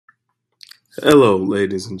Hello,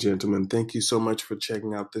 ladies and gentlemen. Thank you so much for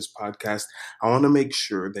checking out this podcast. I want to make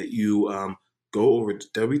sure that you go over to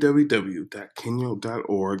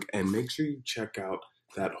www.kenyo.org and make sure you check out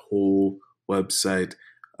that whole website.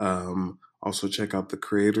 Also, check out the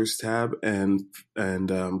creators tab and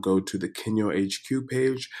go to the Kenyo HQ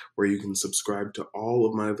page where you can subscribe to all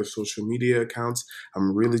of my other social media accounts.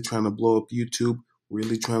 I'm really trying to blow up YouTube.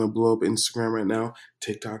 Really trying to blow up Instagram right now.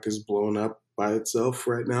 TikTok is blowing up by itself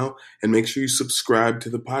right now. And make sure you subscribe to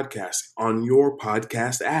the podcast on your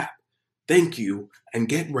podcast app. Thank you, and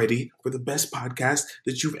get ready for the best podcast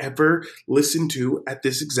that you've ever listened to at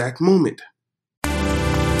this exact moment.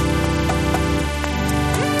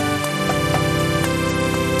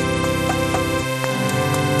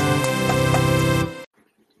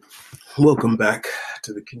 Welcome back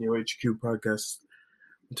to the Kenyo HQ podcast.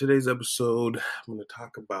 In today's episode, I'm going to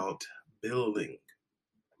talk about building.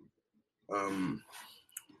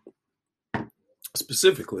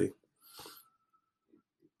 Specifically,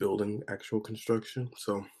 building actual construction.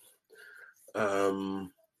 So,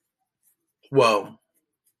 well,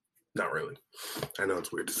 not really. I know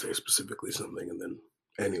it's weird to say specifically something and then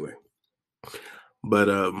anyway. But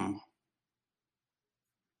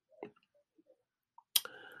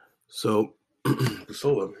so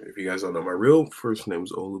Busola, if you guys don't know, my real first name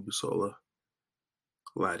is Olu Busola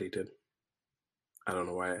Laddington. I don't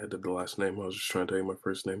know why I added the last name. I was just trying to tell you my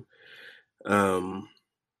first name.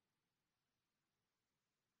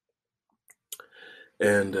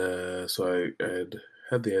 So I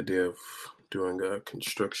had the idea of doing a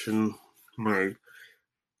construction, my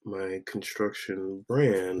construction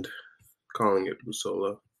brand, calling it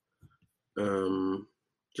Busola.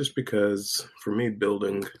 Just because for me,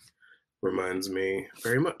 building reminds me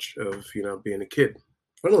very much of, being a kid.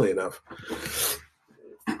 Funnily enough,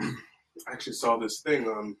 I actually saw this thing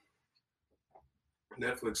on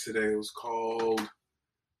Netflix today. It was called,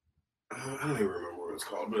 I don't even remember what it was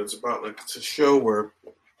called, but it's about it's a show where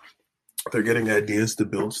they're getting ideas to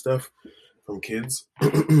build stuff from kids.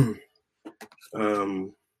 So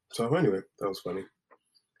anyway, that was funny.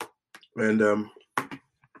 And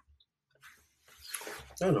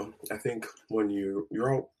I don't know. I think when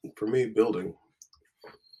you're all, for me, building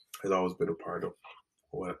has always been a part of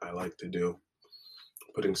what I like to do.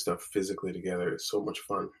 Putting stuff physically together is so much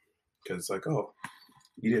fun because it's like, oh,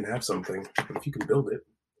 you didn't have something, but if you can build it,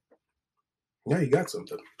 now you got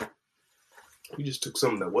something. You just took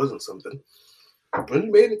something that wasn't something and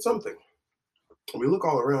you made it something. We look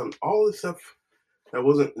all around, all the stuff that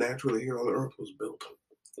wasn't naturally here on the earth was built,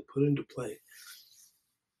 put into play.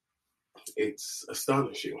 It's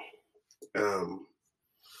astonishing.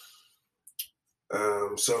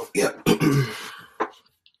 So yeah.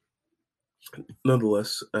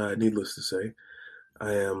 Nonetheless, needless to say,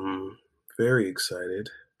 I am very excited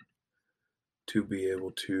to be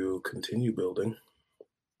able to continue building.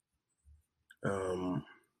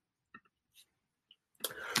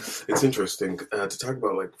 It's interesting to talk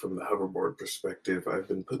about, from the hoverboard perspective. I've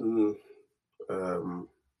been putting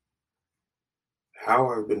how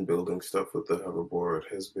I've been building stuff with the hoverboard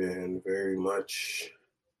has been very much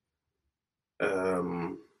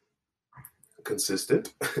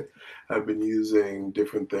consistent. I've been using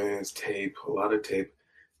different things, tape, a lot of tape,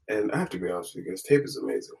 and I have to be honest with you guys, tape is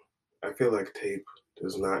amazing. I feel like tape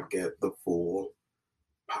does not get the full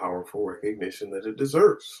powerful recognition that it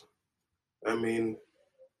deserves. I mean,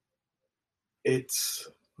 it's,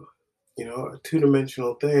 a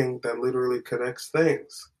two-dimensional thing that literally connects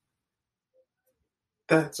things.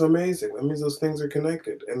 That's amazing. That means those things are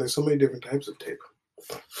connected. And there's so many different types of tape.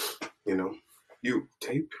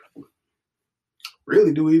 Tape?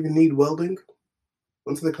 Really, do we even need welding?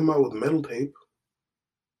 Once they come out with metal tape,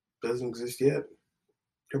 doesn't exist yet.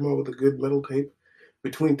 Come out with a good metal tape.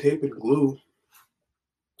 Between tape and glue,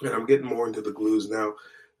 and I'm getting more into the glues now.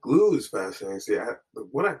 Glue is fascinating. See,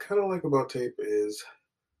 what I kind of like about tape is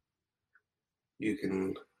you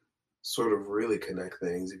can sort of really connect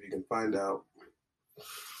things if you can find out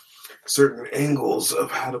certain angles of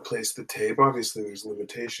how to place the tape. Obviously, there's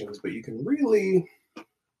limitations, but you can really,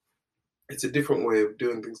 it's a different way of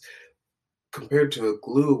doing things compared to a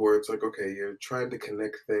glue where it's like, okay, you're trying to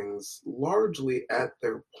connect things largely at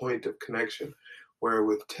their point of connection, where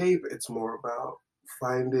with tape, it's more about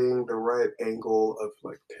finding the right angle of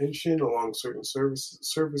tension along certain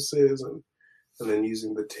surfaces and then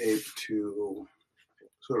using the tape to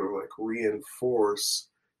sort of reinforce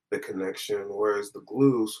the connection, whereas the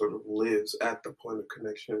glue sort of lives at the point of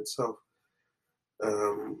connection itself,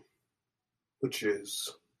 which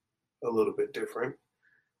is a little bit different.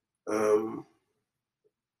 But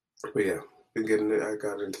yeah, I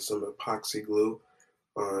got into some epoxy glue.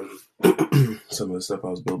 on some of the stuff I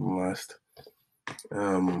was building last.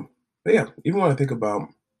 But yeah, even when I think about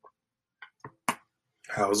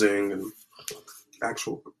housing and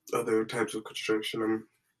actual other types of construction,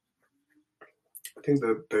 I think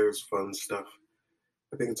that there's fun stuff.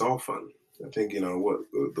 I think it's all fun. I think,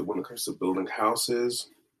 when it comes to building houses,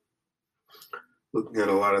 looking at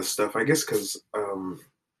a lot of stuff, I guess because,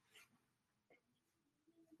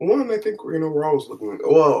 one, I think, we're always looking,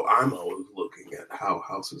 well, I'm always looking at how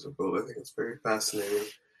houses are built. I think it's very fascinating.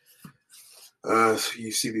 So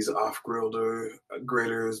you see these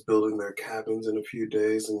off-graders building their cabins in a few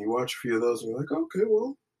days, and you watch a few of those, and you're like, okay,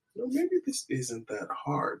 well, maybe this isn't that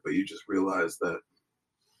hard. But you just realize that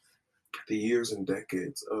the years and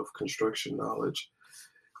decades of construction knowledge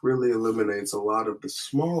really eliminates a lot of the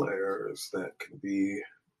small errors that can be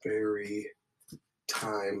very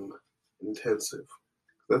time intensive.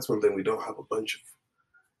 That's one thing we don't have a bunch of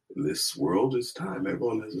in this world is time.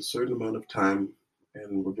 Everyone has a certain amount of time,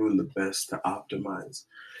 and we're doing the best to optimize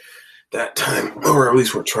that time, or at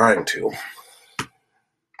least we're trying to.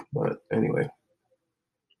 But anyway,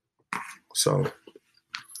 so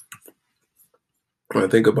when I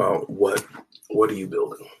think about what are you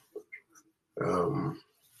building,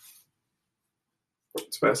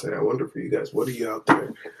 it's fascinating. I wonder for you guys, what are you out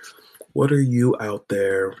there? What are you out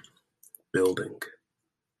there building?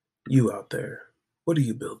 You out there, what are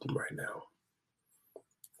you building right now?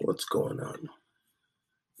 What's going on?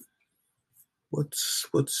 What's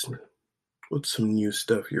some new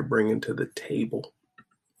stuff you're bringing to the table?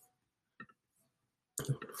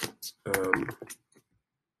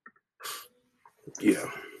 Yeah.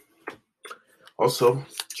 Also,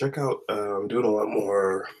 check out. I'm doing a lot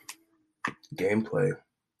more gameplay.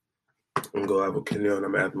 I'm going live with Kenya, and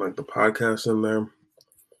I'm adding like the podcast in there.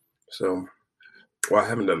 So, well, I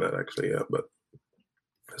haven't done that actually yet, but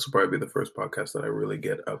this will probably be the first podcast that I really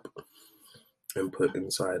get up and put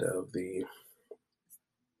inside of the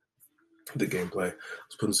gameplay. I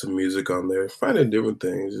was putting some music on there, finding different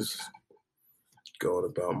things, just going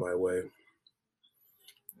about my way.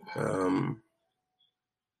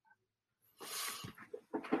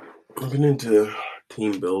 I've been into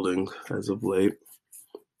team building as of late.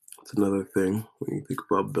 It's another thing when you think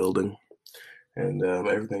about building. And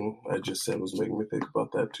everything I just said was making me think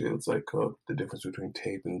about that too. It's like the difference between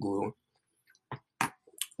tape and glue.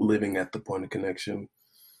 Living at the point of connection,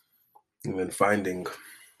 and then finding,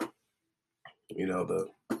 the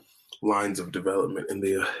lines of development in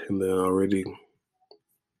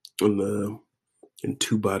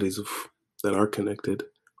two bodies that are connected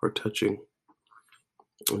or touching,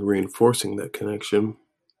 and reinforcing that connection.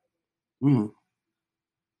 That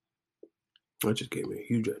just gave me a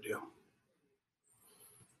huge idea.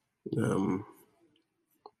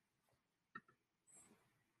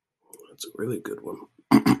 That's a really good one.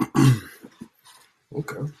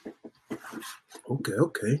 Okay.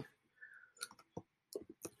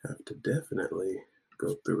 Have to definitely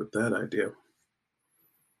go through with that idea.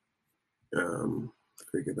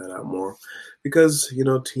 Figure that out more, because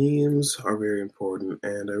teams are very important,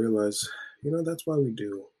 and I realize that's why we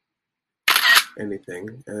do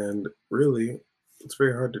anything, and really it's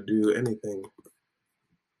very hard to do anything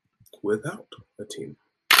without a team.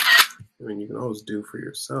 I mean, you can always do for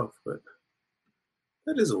yourself, but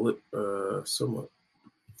that is a somewhat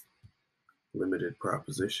limited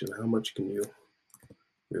proposition. How much can you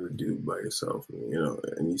really do by yourself?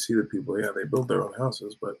 And you see the people, they build their own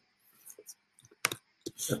houses, but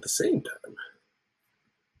at the same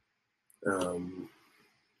time,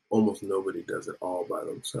 almost nobody does it all by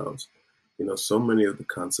themselves. So many of the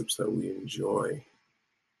concepts that we enjoy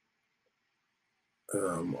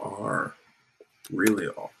are really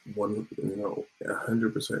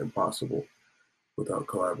 100% impossible without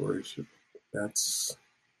collaboration. That's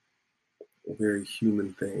a very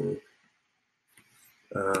human thing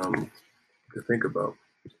to think about.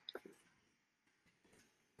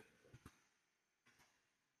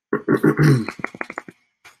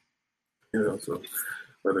 So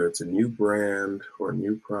whether it's a new brand or a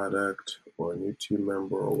new product or a new team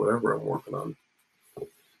member or whatever I'm working on,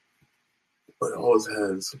 it always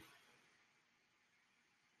has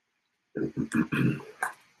a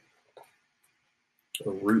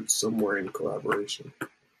root somewhere in collaboration.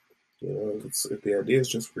 If the idea is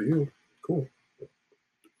just for you, cool.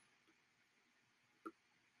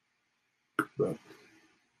 But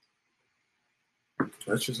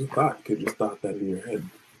that's just a thought. You could just thought that in your head.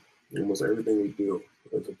 Almost everything we do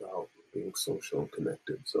is about being social and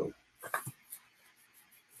connected. So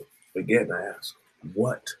again, I ask,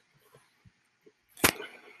 what?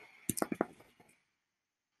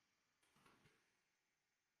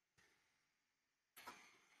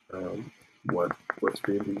 what's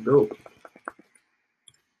being built.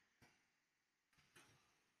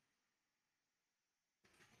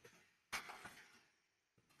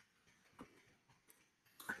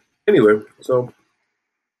 Anyway, so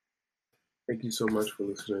thank you so much for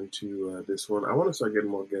listening to this one. I want to start getting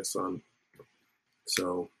more guests on,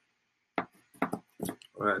 so I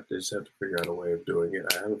just have to figure out a way of doing it.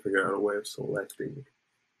 I haven't figured out a way of selecting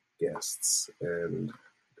guests, and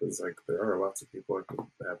because like there are lots of people I can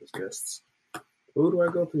have as guests. Who do I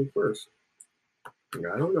go through first?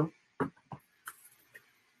 I don't know.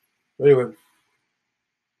 Anyway,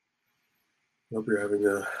 hope you're having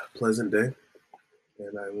a pleasant day,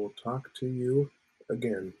 and I will talk to you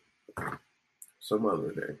again some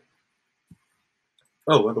other day.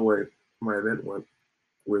 Oh, by the way, my event went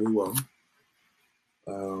really well.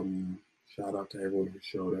 Shout out to everyone who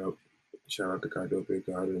showed up. Shout out to Cardopia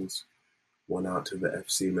Gardens. Went out to the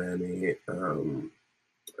FC Manny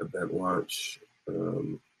event launch.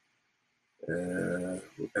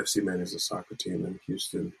 FC Manny is a soccer team in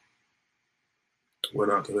Houston.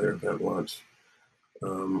 Went out to their event launch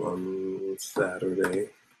on Saturday.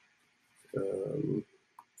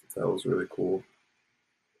 That was really cool.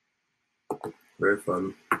 Very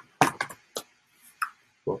fun.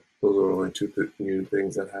 Well, those are only two new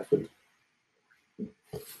things that happened.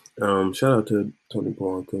 Shout out to Tony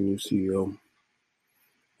Polanco, new CEO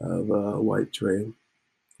of White Tray,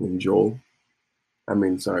 and Joel. Not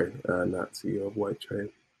CEO of White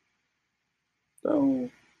Tray. Oh,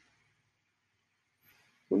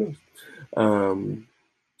 who knows?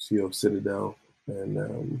 CEO of Citadel,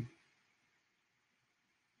 and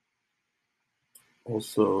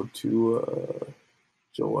also to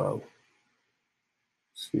Joel,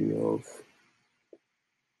 CEO of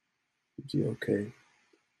GOK.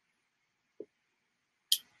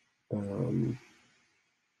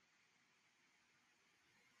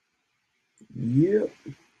 Yep.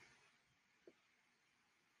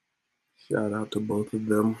 Shout out to both of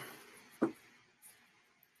them.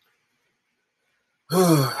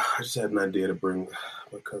 I just had an idea to bring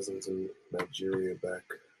my cousins in Nigeria back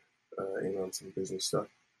in on some business stuff.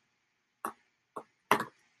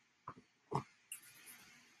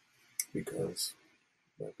 Because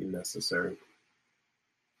it might be necessary.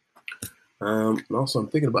 And also, I'm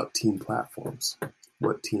thinking about team platforms.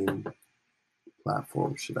 What team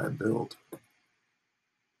platform should I build?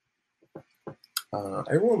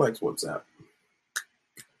 Everyone likes WhatsApp.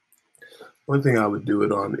 One thing I would do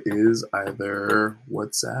it on is either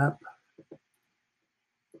WhatsApp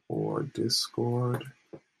or Discord.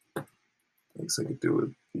 I guess I could do it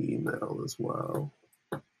with email as well.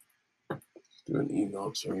 Just do an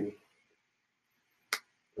email chain.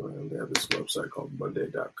 They have this website called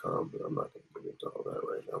Monday.com, but I'm not going to get into all that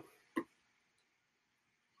right now.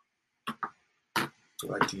 I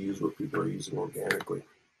like to use what people are using organically.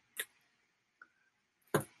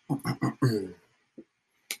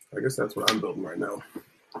 I guess that's what I'm building right now.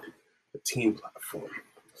 A team platform.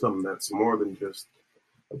 Something that's more than just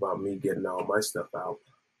about me getting all my stuff out.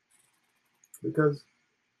 Because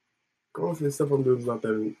most of the stuff I'm doing is not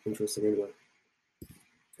that interesting anyway.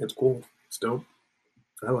 It's cool. It's dope.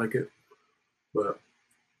 I like it. But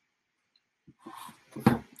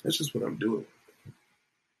that's just what I'm doing.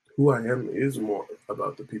 Who I am is more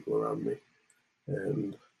about the people around me.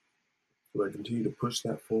 And will I continue to push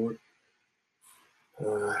that forward?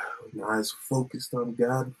 With my eyes focused on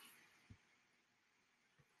God.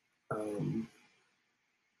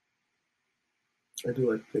 I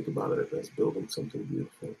do like to think about it as building something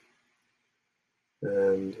beautiful.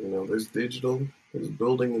 And, there's digital, there's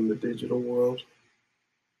building in the digital world.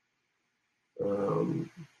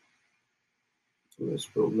 There's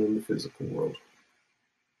building in the physical world.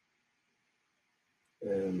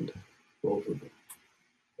 And both of them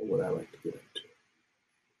are what I like to get into.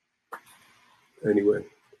 Anyway,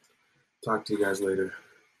 talk to you guys later.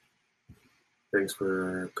 Thanks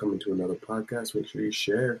for coming to another podcast. Make sure you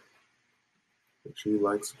share. Make sure you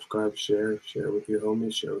like, subscribe, share. Share with your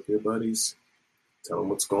homies, share with your buddies. Tell them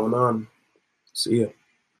what's going on. See ya.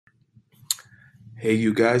 Hey,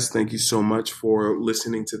 you guys. Thank you so much for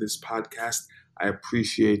listening to this podcast. I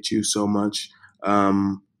appreciate you so much.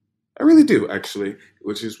 I really do, actually,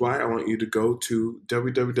 which is why I want you to go to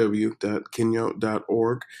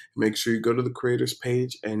www.kinyo.org. Make sure you go to the creators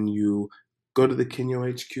page and you go to the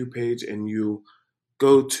Kinyo HQ page and you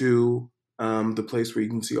go to the place where you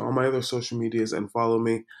can see all my other social medias and follow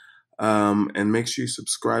me. And make sure you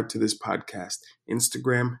subscribe to this podcast.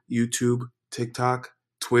 Instagram, YouTube, TikTok,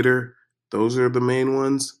 Twitter. Those are the main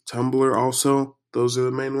ones. Tumblr also. Those are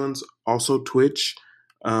the main ones. Also Twitch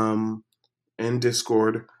and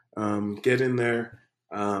Discord. Get in there.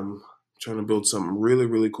 Trying to build something really,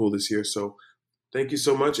 really cool this year. So thank you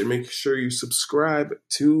so much, and make sure you subscribe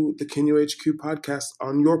to the Kenyo HQ podcast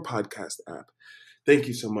on your podcast app. Thank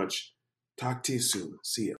you so much. Talk to you soon.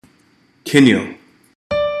 See ya. Kenyo.